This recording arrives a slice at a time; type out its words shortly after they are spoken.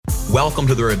Welcome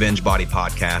to the Revenge Body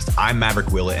Podcast. I'm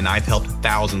Maverick Willett, and I've helped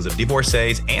thousands of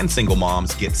divorcees and single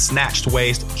moms get snatched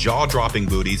waist, jaw-dropping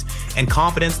booties, and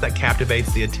confidence that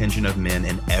captivates the attention of men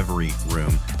in every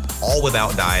room, all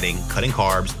without dieting, cutting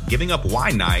carbs, giving up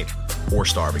wine night, or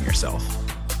starving yourself.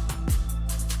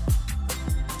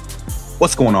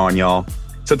 What's going on, y'all?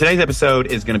 So today's episode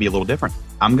is going to be a little different.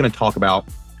 I'm going to talk about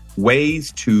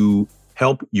ways to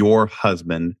help your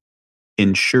husband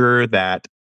ensure that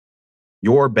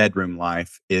your bedroom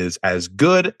life is as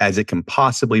good as it can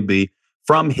possibly be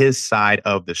from his side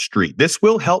of the street. This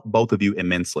will help both of you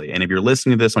immensely. And if you're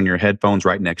listening to this on your headphones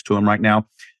right next to him right now,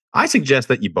 I suggest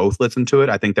that you both listen to it.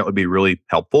 I think that would be really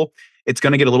helpful. It's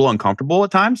going to get a little uncomfortable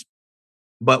at times,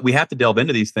 but we have to delve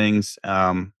into these things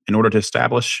in order to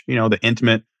establish, the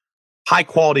intimate, high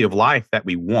quality of life that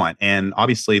we want. And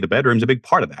obviously the bedroom's a big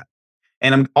part of that.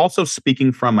 And I'm also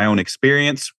speaking from my own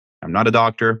experience. I'm not a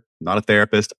doctor, not a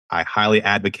therapist. I highly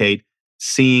advocate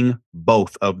seeing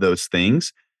both of those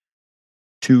things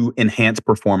to enhance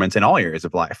performance in all areas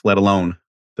of life, let alone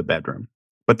the bedroom.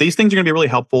 But these things are going to be really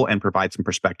helpful and provide some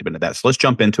perspective into that. So let's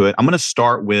jump into it. I'm going to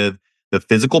start with the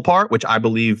physical part, which I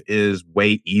believe is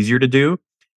way easier to do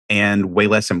and way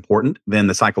less important than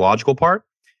the psychological part.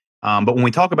 But when we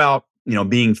talk about,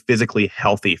 being physically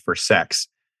healthy for sex,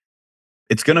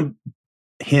 it's going to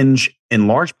hinge in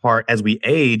large part as we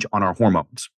age on our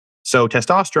hormones. So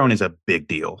testosterone is a big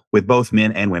deal with both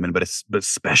men and women, but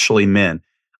especially men.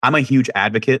 I'm a huge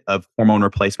advocate of hormone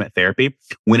replacement therapy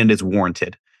when it is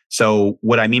warranted. So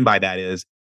what I mean by that is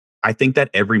I think that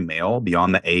every male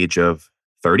beyond the age of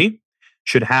 30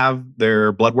 should have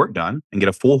their blood work done and get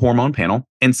a full hormone panel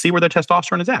and see where their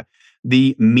testosterone is at.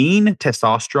 The mean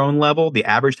testosterone level, the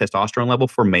average testosterone level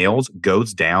for males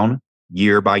goes down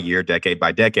year by year, decade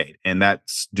by decade. And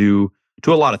that's due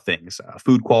to a lot of things,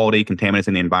 food quality, contaminants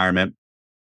in the environment,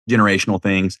 generational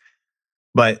things.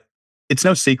 But it's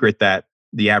no secret that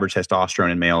the average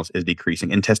testosterone in males is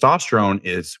decreasing. And testosterone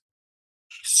is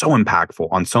so impactful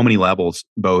on so many levels,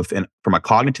 both from a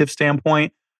cognitive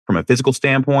standpoint, from a physical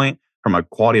standpoint, from a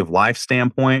quality of life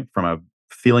standpoint, from a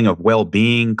feeling of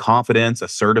well-being, confidence,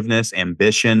 assertiveness,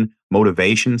 ambition,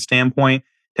 motivation standpoint.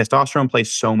 Testosterone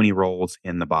plays so many roles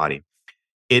in the body.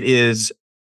 It is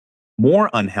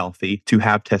more unhealthy to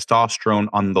have testosterone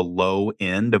on the low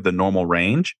end of the normal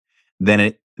range than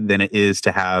it is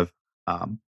to have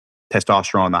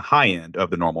testosterone on the high end of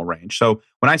the normal range. So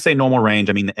when I say normal range,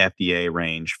 I mean the FDA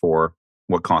range for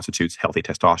what constitutes healthy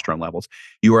testosterone levels.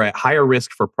 You are at higher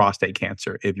risk for prostate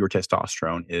cancer if your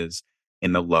testosterone is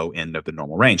in the low end of the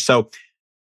normal range. So,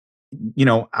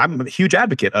 I'm a huge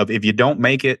advocate of if you don't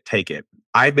make it, take it.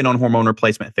 I've been on hormone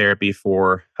replacement therapy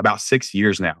for about 6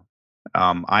 years now.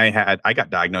 I got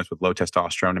diagnosed with low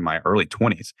testosterone in my early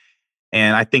 20s.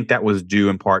 And I think that was due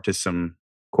in part to some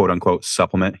quote unquote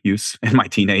supplement use in my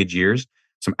teenage years,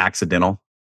 some accidental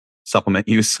supplement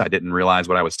use. I didn't realize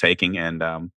what I was taking and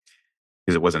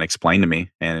because it wasn't explained to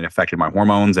me and it affected my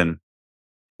hormones. And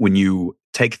when you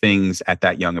take things at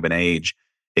that young of an age,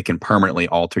 it can permanently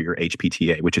alter your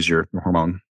HPTA, which is your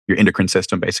hormone, your endocrine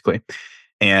system, basically.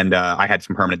 And I had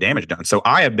some permanent damage done. So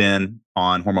I have been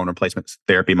on hormone replacement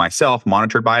therapy myself,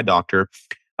 monitored by a doctor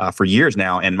for years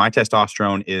now. And my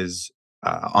testosterone is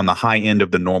on the high end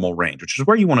of the normal range, which is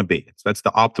where you want to be. So that's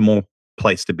the optimal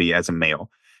place to be as a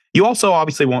male. You also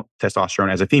obviously want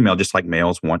testosterone as a female, just like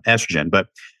males want estrogen. But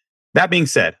that being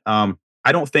said,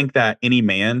 I don't think that any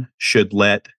man should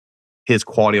let his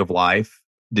quality of life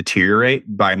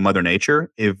deteriorate by Mother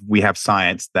Nature if we have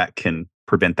science that can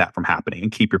prevent that from happening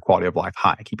and keep your quality of life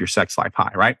high, keep your sex life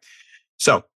high, right?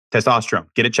 So testosterone,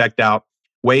 get it checked out.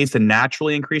 Ways to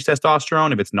naturally increase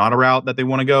testosterone if it's not a route that they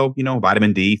want to go,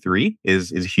 vitamin D3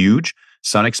 is huge.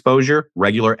 Sun exposure,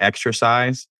 regular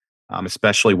exercise,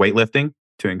 especially weightlifting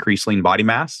to increase lean body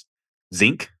mass.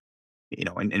 Zinc,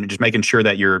 and just making sure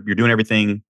that you're doing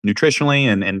everything nutritionally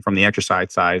and from the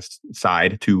exercise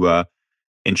side to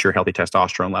ensure healthy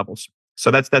testosterone levels.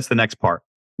 So that's the next part.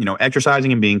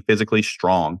 Exercising and being physically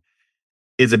strong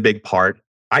is a big part,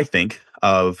 I think,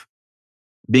 of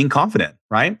being confident,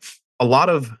 right? A lot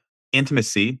of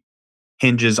intimacy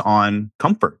hinges on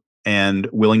comfort and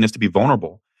willingness to be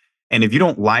vulnerable. And if you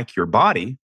don't like your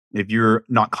body, if you're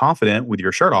not confident with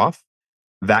your shirt off,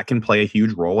 that can play a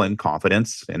huge role in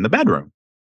confidence in the bedroom.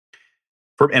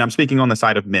 And I'm speaking on the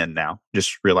side of men now.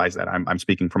 Just realize that I'm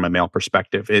speaking from a male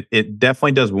perspective. It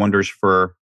definitely does wonders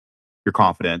for your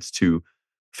confidence to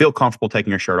feel comfortable taking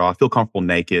your shirt off, feel comfortable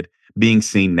naked, being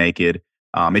seen naked.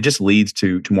 It just leads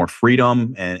to more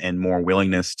freedom and more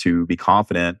willingness to be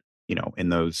confident, in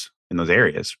those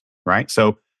areas, right?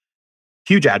 So,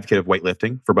 huge advocate of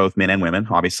weightlifting for both men and women,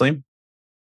 obviously.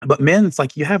 But men, it's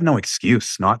like you have no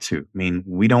excuse not to. I mean,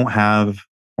 we don't have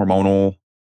hormonal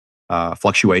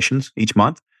fluctuations each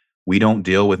month. We don't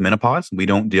deal with menopause. We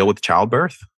don't deal with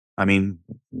childbirth. I mean,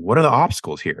 what are the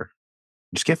obstacles here?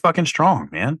 Just get fucking strong,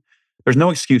 man. There's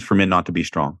no excuse for men not to be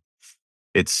strong.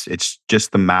 It's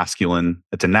just the masculine.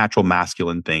 It's a natural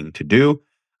masculine thing to do.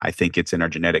 I think it's in our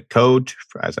genetic code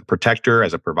as a protector,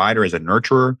 as a provider, as a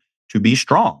nurturer to be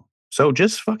strong. So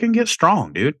just fucking get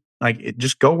strong, dude.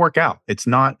 Just go work out. It's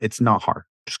not hard.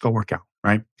 Just go work out,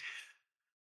 right?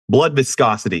 Blood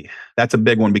viscosity. That's a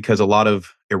big one because a lot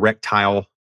of erectile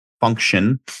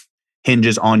function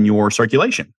hinges on your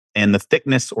circulation and the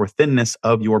thickness or thinness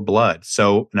of your blood.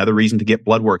 So another reason to get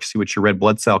blood work, see what your red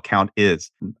blood cell count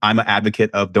is. I'm an advocate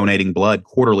of donating blood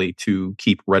quarterly to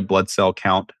keep red blood cell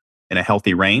count in a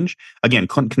healthy range. Again,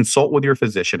 consult with your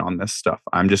physician on this stuff.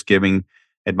 I'm just giving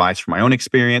advice from my own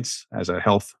experience as a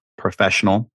health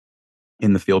professional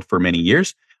in the field for many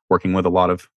years, working with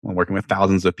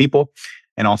thousands of people,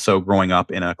 and also growing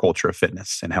up in a culture of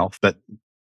fitness and health. But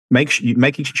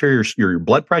making sure your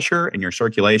blood pressure and your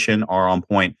circulation are on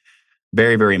point,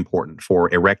 very, very important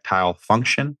for erectile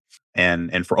function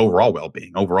and for overall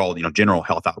well-being, overall, general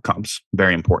health outcomes,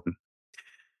 very important.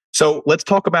 So let's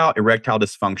talk about erectile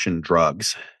dysfunction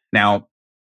drugs. Now,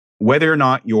 whether or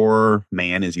not your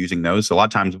man is using those, so a lot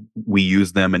of times we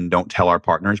use them and don't tell our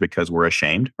partners because we're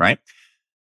ashamed, right?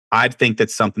 I think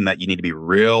that's something that you need to be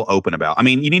real open about. I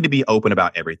mean, you need to be open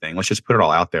about everything. Let's just put it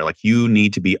all out there. Like, you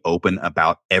need to be open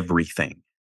about everything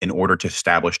in order to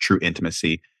establish true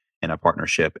intimacy in a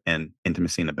partnership and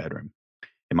intimacy in the bedroom,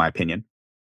 in my opinion.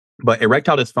 But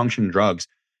erectile dysfunction drugs,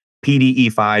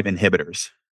 PDE5 inhibitors,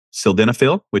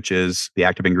 sildenafil, which is the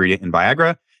active ingredient in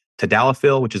Viagra,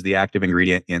 tadalafil, which is the active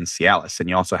ingredient in Cialis. And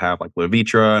you also have like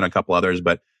Levitra and a couple others,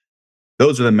 but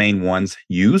those are the main ones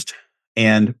used.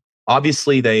 And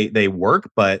obviously they work,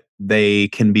 but they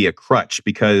can be a crutch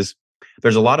because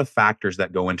there's a lot of factors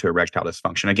that go into erectile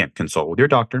dysfunction. Again, consult with your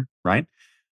doctor, right?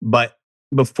 But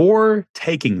before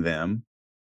taking them,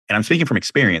 and I'm speaking from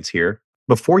experience here,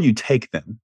 before you take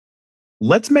them,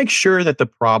 let's make sure that the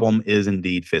problem is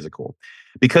indeed physical.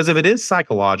 Because if it is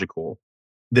psychological,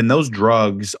 then those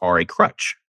drugs are a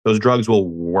crutch. Those drugs will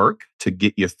work to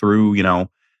get you through,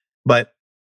 but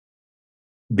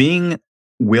being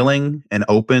willing and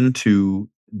open to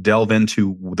delve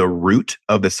into the root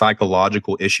of the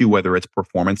psychological issue, whether it's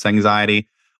performance anxiety,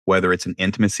 whether it's an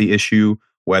intimacy issue,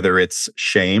 whether it's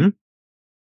shame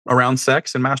around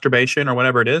sex and masturbation or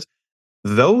whatever it is,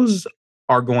 those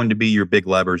are going to be your big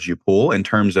levers you pull in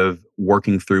terms of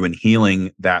working through and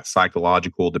healing that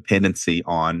psychological dependency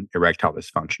on erectile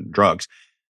dysfunction drugs.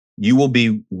 You will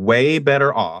be way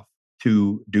better off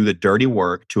to do the dirty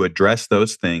work to address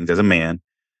those things as a man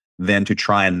than to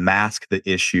try and mask the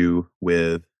issue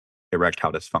with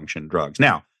erectile dysfunction drugs.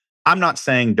 Now, I'm not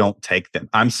saying don't take them.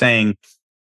 I'm saying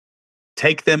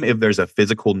take them if there's a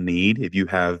physical need, if you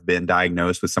have been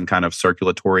diagnosed with some kind of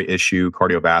circulatory issue,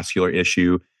 cardiovascular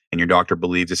issue, and your doctor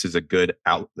believes this is a good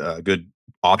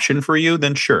option for you,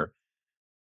 then sure.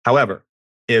 However,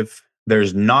 if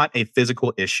there's not a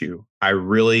physical issue, I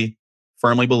really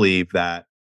firmly believe that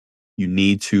you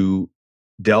need to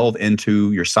delve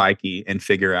into your psyche and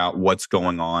figure out what's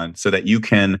going on so that you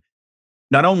can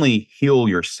not only heal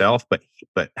yourself,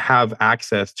 but have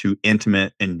access to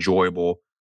intimate, enjoyable,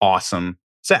 awesome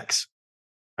sex.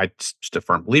 I'm just a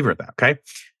firm believer of that. Okay.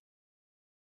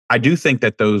 I do think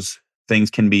that those things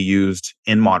can be used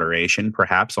in moderation,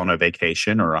 perhaps on a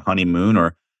vacation or a honeymoon,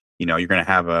 or, you're going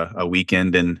to have a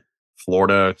weekend in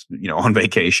Florida, on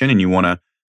vacation, and you want to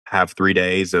have 3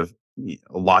 days of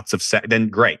lots of sex, then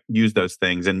great, use those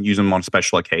things and use them on a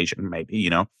special occasion.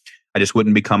 Maybe, I just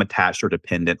wouldn't become attached or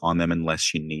dependent on them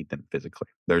unless you need them physically.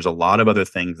 There's a lot of other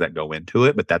things that go into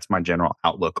it, but that's my general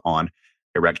outlook on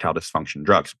erectile dysfunction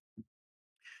drugs.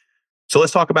 So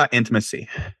let's talk about intimacy.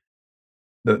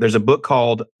 There's a book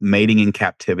called Mating in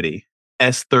Captivity.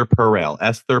 Esther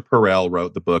Perel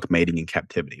wrote the book Mating in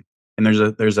Captivity. And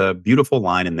there's a beautiful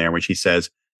line in there where she says,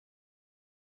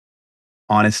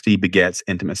 honesty begets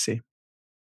intimacy.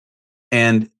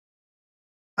 And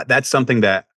that's something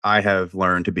that I have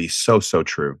learned to be so, so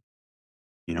true.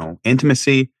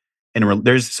 Intimacy, and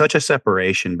there's such a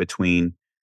separation between,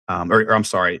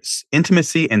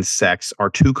 intimacy and sex are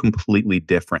two completely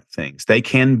different things. They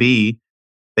can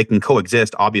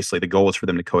coexist. Obviously, the goal is for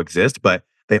them to coexist, but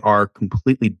they are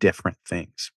completely different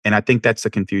things. And I think that's the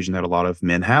confusion that a lot of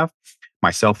men have,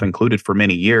 myself included. For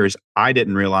many years, I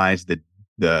didn't realize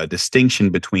the distinction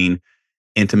between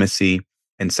intimacy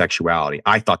and sexuality.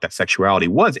 I thought that sexuality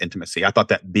was intimacy. I thought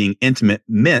that being intimate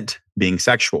meant being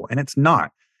sexual, and it's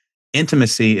not.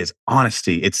 Intimacy is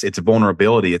honesty. It's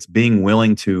vulnerability. It's being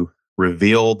willing to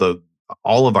reveal the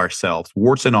all of ourselves,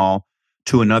 warts and all,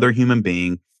 to another human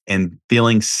being and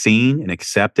feeling seen and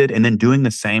accepted, and then doing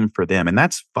the same for them. And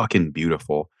that's fucking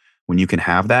beautiful when you can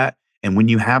have that. And when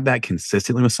you have that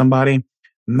consistently with somebody,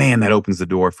 man, that opens the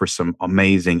door for some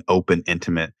amazing, open,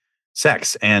 intimate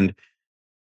sex. And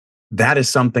that is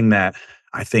something that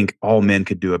I think all men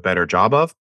could do a better job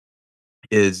of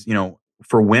is,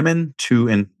 for women to,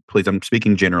 and please, I'm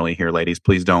speaking generally here, ladies,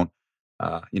 please don't,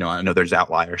 I know there's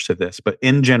outliers to this, but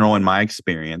in general, in my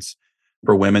experience,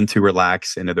 for women to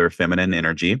relax into their feminine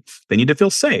energy, they need to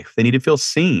feel safe. They need to feel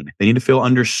seen. They need to feel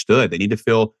understood. They need to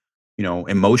feel,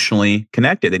 emotionally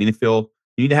connected. You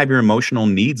need to have your emotional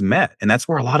needs met. And that's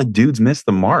where a lot of dudes miss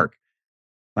the mark.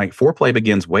 Like foreplay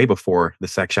begins way before the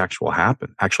sex actually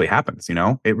happens,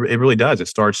 it really does. It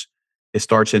starts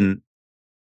in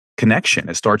connection.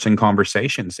 It starts in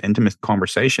intimate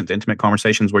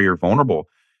conversations where you're vulnerable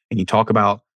and you talk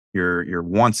about your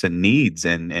wants and needs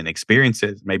and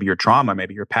experiences, maybe your trauma,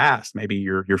 maybe your past, maybe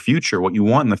your future, what you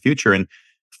want in the future, and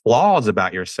flaws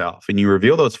about yourself. And you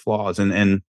reveal those flaws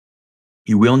and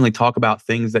you willingly talk about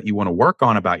things that you want to work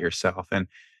on about yourself. And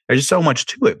there's just so much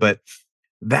to it. But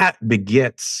that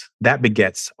begets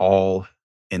all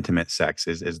intimate sex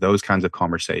is those kinds of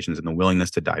conversations and the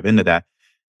willingness to dive into that.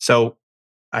 So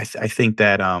I think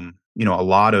that a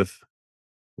lot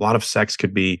of sex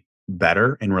could be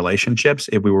better in relationships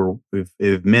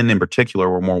if men in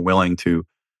particular were more willing to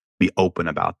be open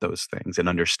about those things and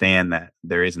understand that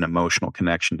there is an emotional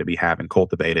connection to be had and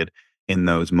cultivated in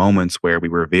those moments where we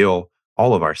reveal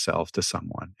all of ourselves to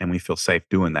someone and we feel safe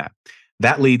doing that.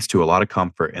 That leads to a lot of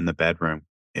comfort in the bedroom.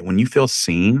 And when you feel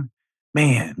seen,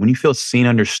 man, when you feel seen,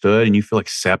 understood, and you feel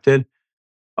accepted,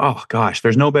 oh gosh,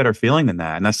 there's no better feeling than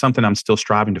that. And that's something I'm still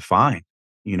striving to find,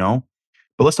 you know?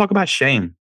 But let's talk about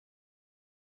shame.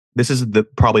 This is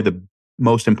probably the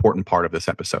most important part of this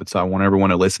episode. So I want everyone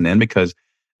to listen in because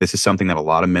this is something that a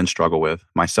lot of men struggle with,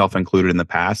 myself included in the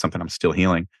past, something I'm still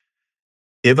healing.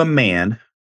 If a man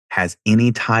has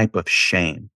any type of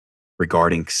shame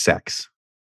regarding sex,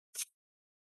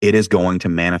 it is going to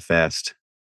manifest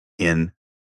in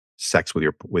sex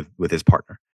with his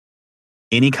partner.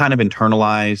 Any kind of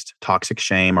internalized toxic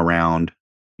shame around,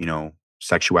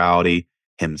 sexuality,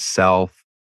 himself,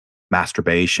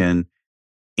 masturbation,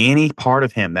 any part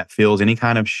of him that feels any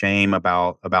kind of shame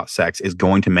about sex is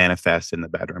going to manifest in the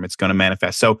bedroom. It's going to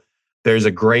manifest. So there's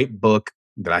a great book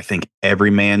that I think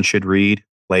every man should read.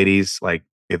 Ladies, like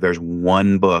if there's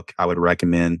one book I would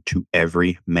recommend to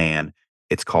every man,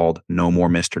 it's called No More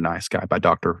Mr. Nice Guy by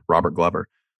Dr. Robert Glover.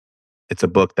 It's a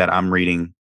book that I'm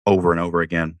reading over and over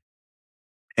again.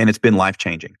 And it's been life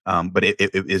changing. But it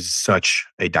is such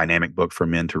a dynamic book for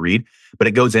men to read. But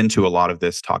it goes into a lot of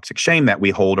this toxic shame that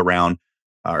we hold around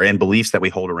and beliefs that we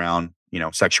hold around,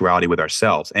 sexuality with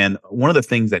ourselves. And one of the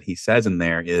things that he says in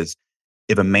there is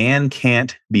if a man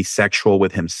can't be sexual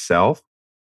with himself,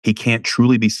 he can't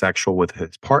truly be sexual with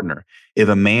his partner. If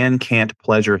a man can't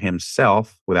pleasure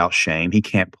himself without shame, he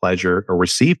can't pleasure or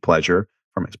receive pleasure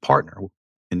from his partner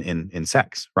in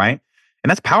sex, right?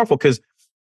 And that's powerful because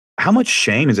how much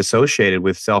shame is associated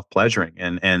with self-pleasuring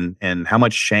and how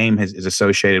much shame is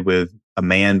associated with a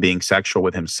man being sexual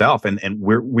with himself. And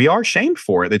we are shamed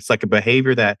for it. It's like a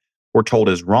behavior that we're told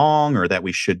is wrong or that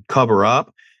we should cover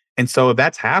up. And so if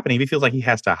that's happening, if he feels like he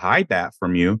has to hide that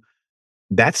from you,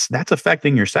 that's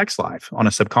affecting your sex life on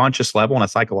a subconscious level, on a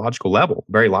psychological level,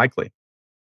 very likely.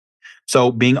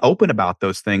 So being open about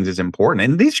those things is important.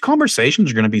 And these conversations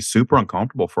are going to be super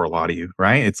uncomfortable for a lot of you,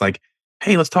 right? It's like,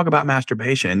 hey, let's talk about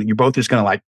masturbation. And you're both just going to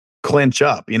like clench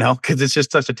up, because it's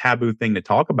just such a taboo thing to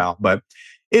talk about. But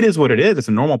it is what it is. It's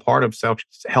a normal part of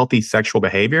healthy sexual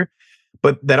behavior.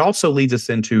 But that also leads us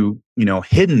into,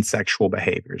 hidden sexual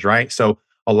behaviors, right? So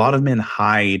a lot of men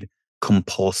hide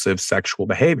compulsive sexual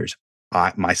behaviors.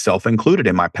 I, myself included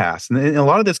in my past. And a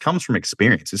lot of this comes from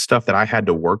experience. It's stuff that I had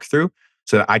to work through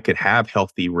so that I could have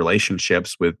healthy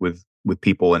relationships with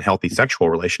people and healthy sexual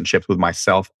relationships with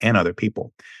myself and other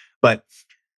people. But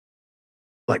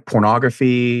like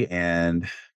pornography and,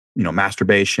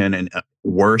 masturbation and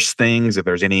worse things, if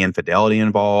there's any infidelity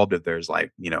involved, if there's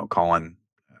like, calling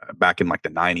back in like the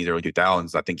 90s, early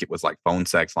 2000s, I think it was like phone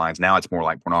sex lines. Now it's more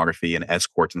like pornography and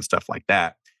escorts and stuff like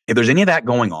that. If there's any of that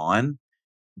going on,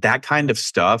 that kind of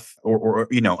stuff or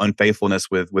unfaithfulness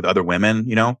with other women,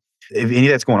 if any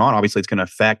of that's going on, obviously it's going to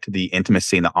affect the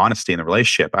intimacy and the honesty in the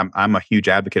relationship. I'm a huge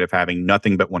advocate of having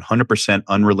nothing but 100%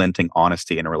 unrelenting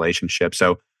honesty in a relationship.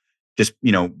 So just,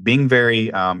 being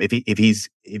very, if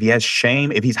he has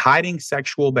shame, if he's hiding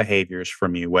sexual behaviors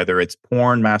from you, whether it's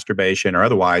porn, masturbation or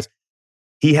otherwise,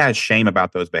 he has shame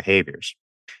about those behaviors.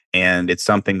 And it's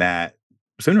something that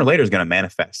sooner or later is going to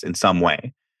manifest in some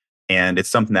way. And it's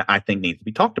something that I think needs to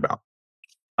be talked about.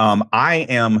 Um, I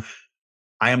am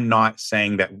I am not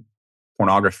saying that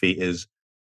pornography is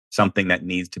something that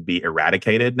needs to be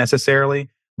eradicated necessarily,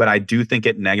 but I do think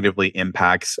it negatively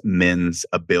impacts men's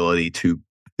ability to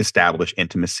establish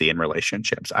intimacy in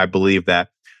relationships. I believe that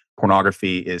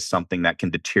pornography is something that can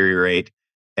deteriorate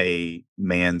a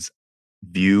man's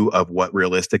view of what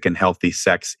realistic and healthy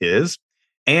sex is.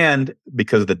 And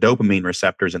because of the dopamine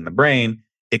receptors in the brain,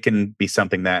 it can be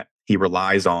something that he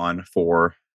relies on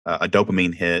for a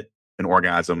dopamine hit, an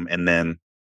orgasm, and then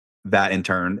that in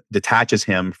turn detaches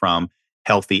him from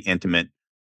healthy, intimate,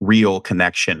 real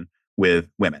connection with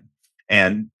women.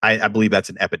 And I believe that's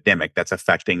an epidemic that's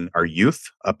affecting our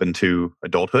youth up into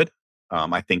adulthood.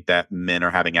 I think that men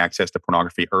are having access to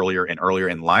pornography earlier and earlier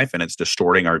in life, and it's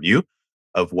distorting our view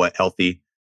of what healthy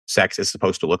sex is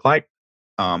supposed to look like.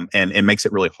 And it makes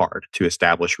it really hard to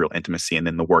establish real intimacy, and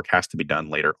then the work has to be done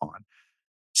later on.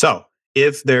 So,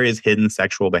 if there is hidden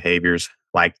sexual behaviors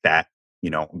like that,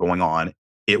 going on,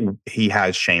 he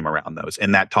has shame around those,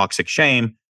 and that toxic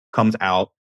shame comes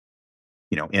out,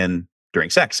 in during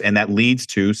sex, and that leads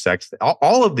to sex.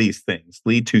 All of these things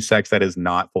lead to sex that is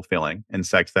not fulfilling and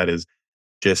sex that is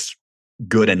just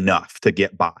good enough to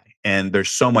get by. And there's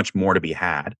so much more to be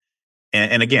had.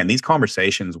 And again, these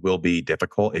conversations will be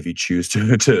difficult if you choose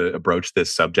to broach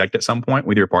this subject at some point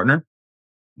with your partner.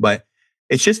 But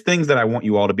it's just things that I want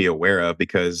you all to be aware of,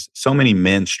 because so many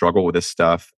men struggle with this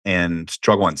stuff and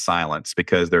struggle in silence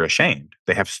because they're ashamed.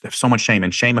 They have so much shame,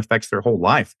 and shame affects their whole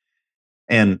life.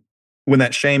 And when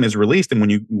that shame is released, and when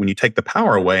you take the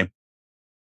power away,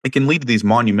 it can lead to these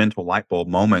monumental light bulb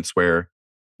moments where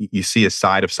you see a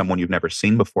side of someone you've never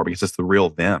seen before, because it's the real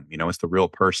them. It's the real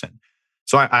person.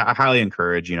 So I highly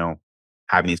encourage,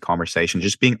 having these conversations,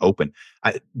 just being open.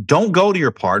 Don't go to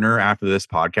your partner after this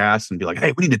podcast and be like,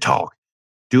 "Hey, we need to talk."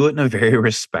 Do it in a very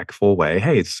respectful way.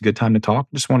 "Hey, it's a good time to talk.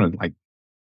 Just want to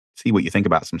see what you think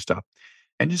about some stuff,"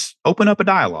 and just open up a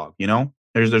dialogue.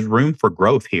 There's room for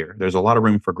growth here. There's a lot of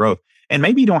room for growth, and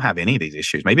maybe you don't have any of these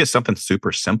issues. Maybe it's something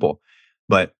super simple,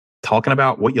 but talking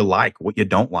about what you like, what you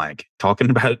don't like, talking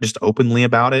about it just openly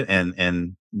about it,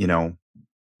 and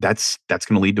that's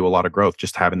going to lead to a lot of growth.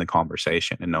 Just having the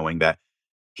conversation and knowing that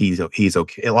he's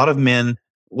okay. A lot of men.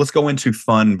 Let's go into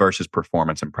fun versus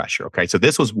performance and pressure. Okay. So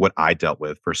this was what I dealt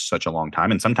with for such a long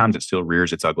time. And sometimes it still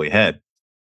rears its ugly head.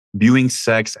 Viewing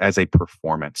sex as a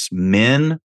performance.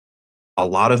 A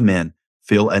lot of men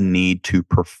feel a need to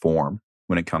perform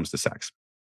when it comes to sex.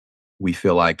 We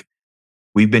feel like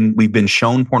we've been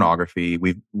shown pornography.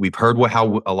 We've heard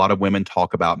how a lot of women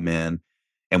talk about men,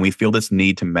 and we feel this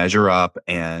need to measure up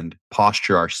and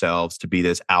posture ourselves to be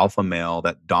this alpha male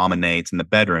that dominates in the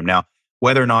bedroom. Now,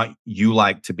 whether or not you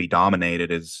like to be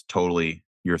dominated is totally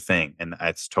your thing. And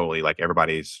that's totally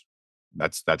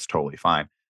that's totally fine.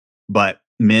 But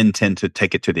men tend to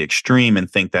take it to the extreme and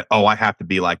think that, oh, I have to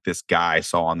be like this guy I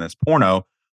saw on this porno,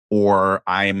 or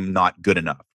I'm not good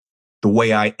enough. The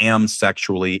way I am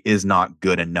sexually is not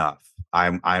good enough.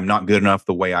 I'm not good enough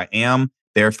the way I am.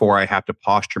 Therefore, I have to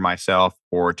posture myself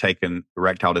or take an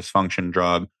erectile dysfunction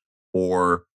drug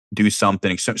or do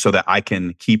something so that I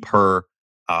can keep her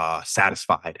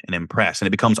satisfied and impressed. And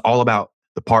it becomes all about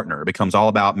the partner. It becomes all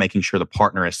about making sure the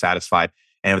partner is satisfied.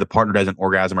 And if the partner doesn't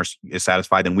orgasm or is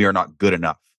satisfied, then we are not good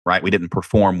enough, right? We didn't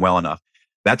perform well enough.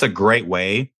 That's a great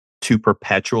way to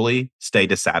perpetually stay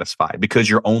dissatisfied, because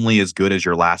you're only as good as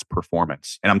your last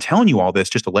performance. And I'm telling you all this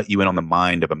just to let you in on the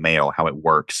mind of a male, how it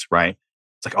works, right?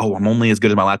 It's like, oh, I'm only as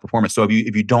good as my last performance. So if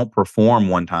you don't perform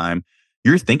one time,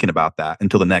 you're thinking about that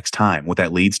until the next time. What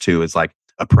that leads to is like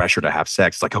a pressure to have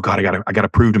sex. It's like, oh God, I gotta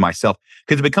prove to myself.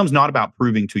 Because it becomes not about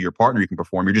proving to your partner you can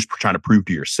perform. You're just trying to prove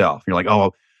to yourself. You're like,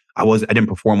 oh, I didn't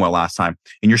perform well last time.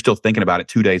 And you're still thinking about it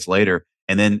 2 days later.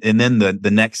 And then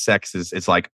the next sex is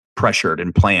like pressured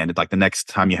and planned. It's like the next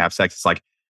time you have sex, it's like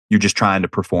you're just trying to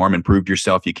perform and prove to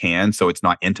yourself you can. So it's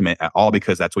not intimate at all,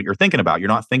 because that's what you're thinking about. You're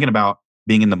not thinking about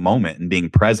being in the moment and being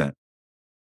present.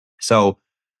 So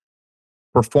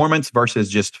performance versus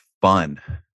just fun,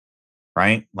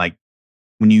 right? Like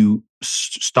when you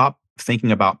stop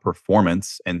thinking about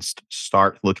performance and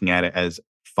start looking at it as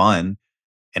fun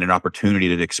and an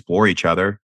opportunity to explore each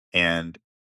other and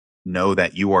know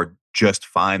that you are just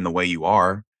fine the way you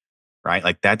are, right?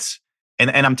 Like and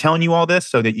I'm telling you all this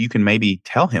so that you can maybe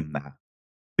tell him that,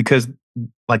 because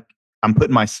like I'm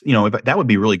putting if that would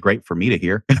be really great for me to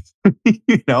hear.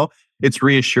 It's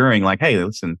reassuring, like, hey,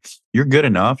 listen, you're good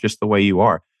enough just the way you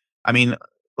are. I mean,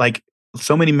 like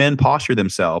so many men posture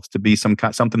themselves to be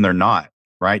something they're not.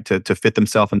 right? To fit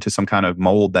themselves into some kind of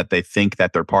mold that they think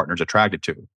that their partner's attracted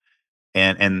to.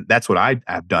 And that's what I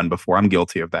have done before. I'm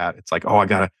guilty of that. It's like, oh, I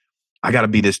gotta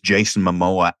be this Jason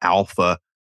Momoa alpha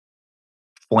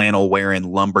flannel wearing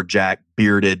lumberjack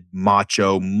bearded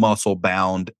macho muscle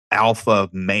bound alpha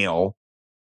male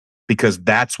because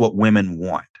that's what women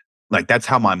want. Like that's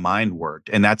how my mind worked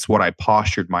and that's what I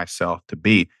postured myself to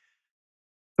be.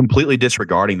 Completely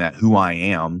disregarding that who I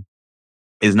am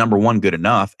is number one good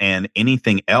enough, and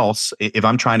anything else, if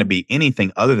I'm trying to be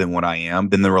anything other than what I am,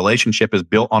 then the relationship is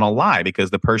built on a lie because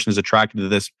the person is attracted to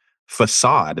this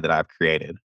facade that I've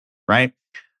created, right?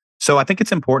 So I think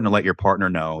it's important to let your partner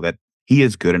know that he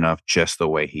is good enough just the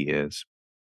way he is,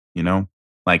 you know?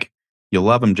 Like you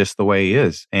love him just the way he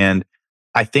is. And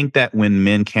I think that when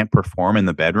men can't perform in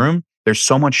the bedroom, there's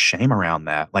so much shame around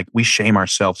that. Like we shame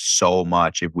ourselves so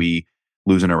much if we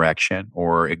lose an erection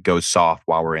or it goes soft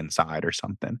while we're inside or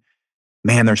something.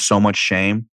 Man, there's so much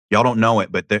shame. Y'all don't know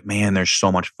it, but man, there's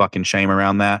so much fucking shame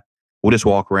around that. We'll just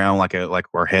walk around like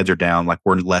our heads are down, like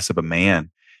we're less of a man.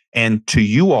 And to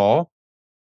you all,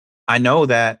 I know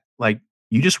that like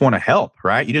you just want to help,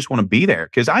 right? You just want to be there.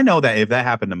 Cause I know that if that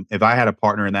happened, if I had a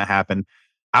partner and that happened,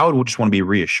 I would just want to be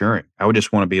reassuring. I would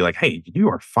just want to be like, hey, you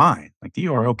are fine. Like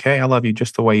you are okay. I love you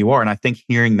just the way you are. And I think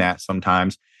hearing that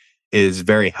sometimes is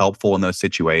very helpful in those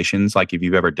situations. Like if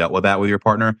you've ever dealt with that with your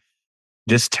partner,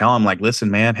 just tell them like, listen,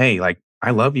 man, hey, like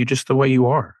I love you just the way you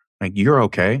are. Like you're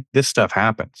okay. This stuff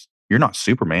happens. You're not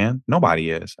Superman.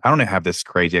 Nobody is. I don't have this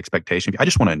crazy expectation. I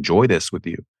just want to enjoy this with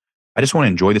you. I just want to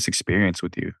enjoy this experience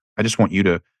with you. I just want you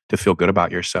to feel good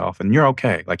about yourself. And you're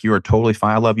okay. Like you are totally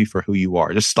fine. I love you for who you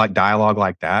are. Just like dialogue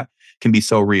like that can be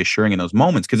so reassuring in those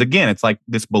moments. Cause again, it's like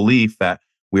this belief that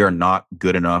we are not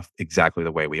good enough exactly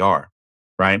the way we are.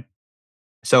 Right.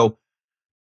 So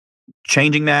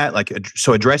changing that, like,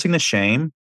 so addressing the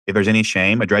shame, if there's any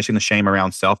shame, addressing the shame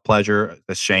around self pleasure,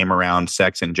 the shame around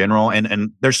sex in general.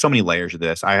 And there's so many layers of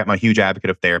this. I'm a huge advocate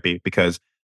of therapy because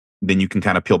then you can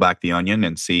kind of peel back the onion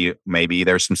and see maybe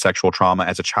there's some sexual trauma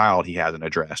as a child he hasn't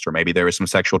addressed, or maybe there was some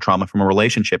sexual trauma from a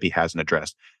relationship he hasn't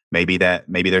addressed. Maybe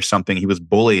there's something he was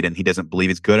bullied and he doesn't believe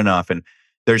he's good enough. And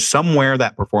there's somewhere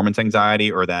that performance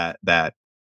anxiety or that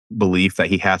belief that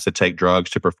he has to take drugs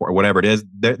to perform, whatever it is,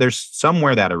 there's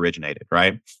somewhere that originated,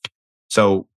 right?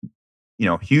 So,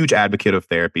 huge advocate of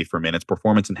therapy for men. It's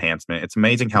performance enhancement. It's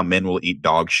amazing how men will eat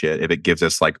dog shit if it gives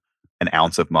us like an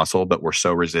ounce of muscle, but we're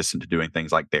so resistant to doing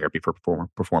things like therapy for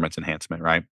performance enhancement,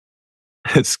 right?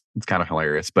 It's kind of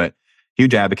hilarious, but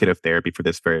huge advocate of therapy for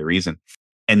this very reason.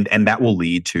 And that will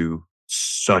lead to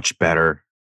such better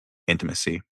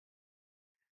intimacy.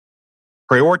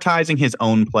 Prioritizing his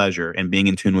own pleasure and being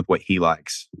in tune with what he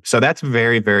likes. So that's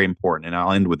very, very important. And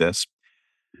I'll end with this.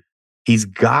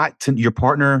 Your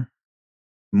partner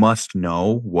must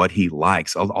know what he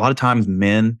likes. A lot of times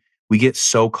men, we get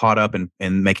so caught up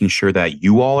in making sure that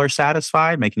you all are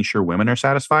satisfied, making sure women are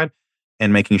satisfied,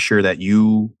 and making sure that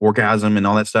you orgasm and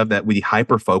all that stuff that we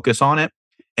hyper focus on it.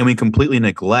 And we completely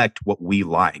neglect what we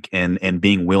like and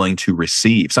being willing to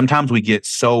receive. Sometimes we get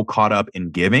so caught up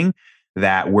in giving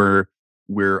that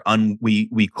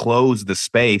we close the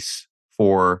space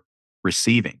for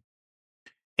receiving.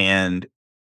 And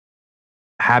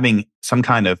having some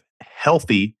kind of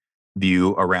healthy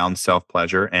view around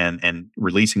self-pleasure and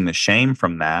releasing the shame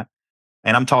from that.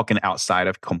 And I'm talking outside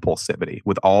of compulsivity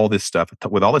with all this stuff,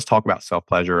 with all this talk about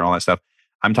self-pleasure and all that stuff.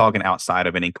 I'm talking outside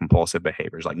of any compulsive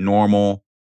behaviors, like normal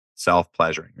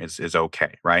self-pleasuring is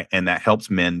okay, right? And that helps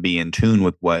men be in tune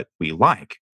with what we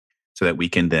like so that we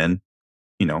can then,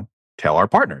 tell our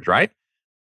partners, right?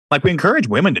 Like we encourage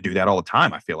women to do that all the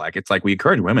time. I feel like it's like we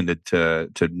encourage women to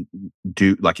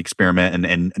do like experiment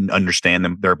and understand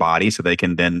their body so they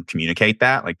can then communicate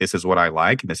that like this is what I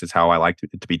like and this is how I like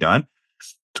it to be done.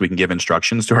 So we can give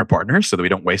instructions to our partners so that we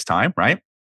don't waste time, right?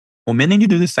 Well, men need to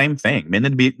do the same thing.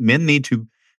 Men need to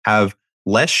have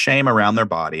less shame around their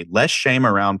body, less shame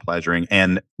around pleasuring,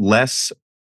 and less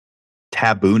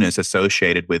tabooness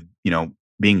associated with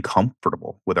being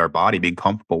comfortable with our body, being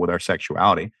comfortable with our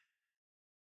sexuality.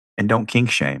 And don't kink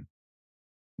shame.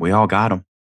 We all got them.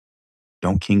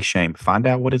 Don't kink shame. Find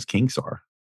out what his kinks are.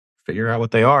 Figure out what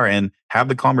they are and have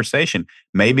the conversation.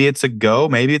 Maybe it's a go,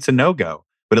 maybe it's a no-go.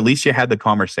 But at least you had the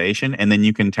conversation and then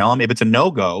you can tell him if it's a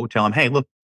no-go, tell him, hey, look,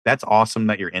 that's awesome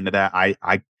that you're into that.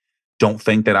 I don't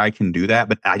think that I can do that,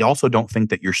 but I also don't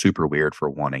think that you're super weird for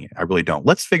wanting it. I really don't.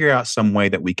 Let's figure out some way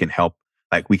that we can help.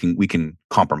 Like we can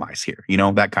compromise here,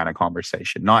 that kind of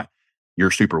conversation. Not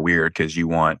you're super weird because you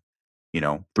want,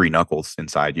 3 knuckles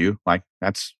inside you. Like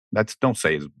that's don't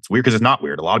say it's weird because it's not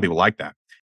weird. A lot of people like that.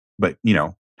 But,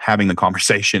 having the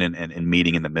conversation and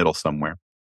meeting in the middle somewhere.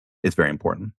 is very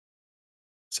important.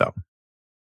 So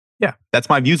yeah, that's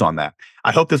my views on that.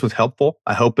 I hope this was helpful.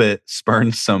 I hope it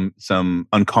spurned some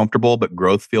uncomfortable but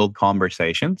growth-filled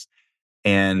conversations.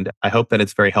 And I hope that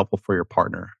it's very helpful for your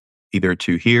partner, either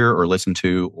to hear or listen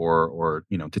to, or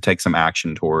to take some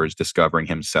action towards discovering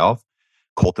himself,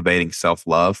 cultivating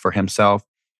self-love for himself,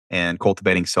 and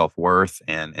cultivating self-worth,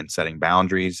 and setting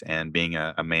boundaries, and being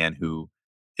a man who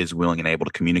is willing and able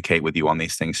to communicate with you on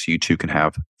these things so you two can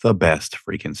have the best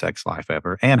freaking sex life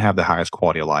ever and have the highest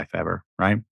quality of life ever,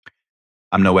 right?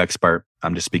 I'm no expert.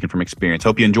 I'm just speaking from experience.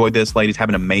 Hope you enjoyed this, ladies. Have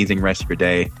an amazing rest of your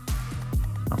day.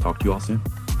 I'll talk to you all soon.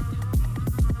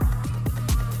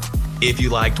 If you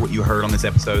liked what you heard on this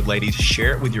episode, ladies,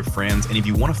 share it with your friends. And if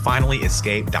you want to finally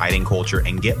escape dieting culture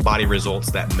and get body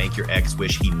results that make your ex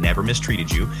wish he never mistreated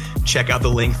you, check out the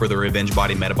link for the Revenge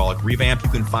Body Metabolic Revamp. You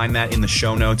can find that in the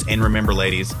show notes. And remember,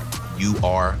 ladies, you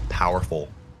are powerful.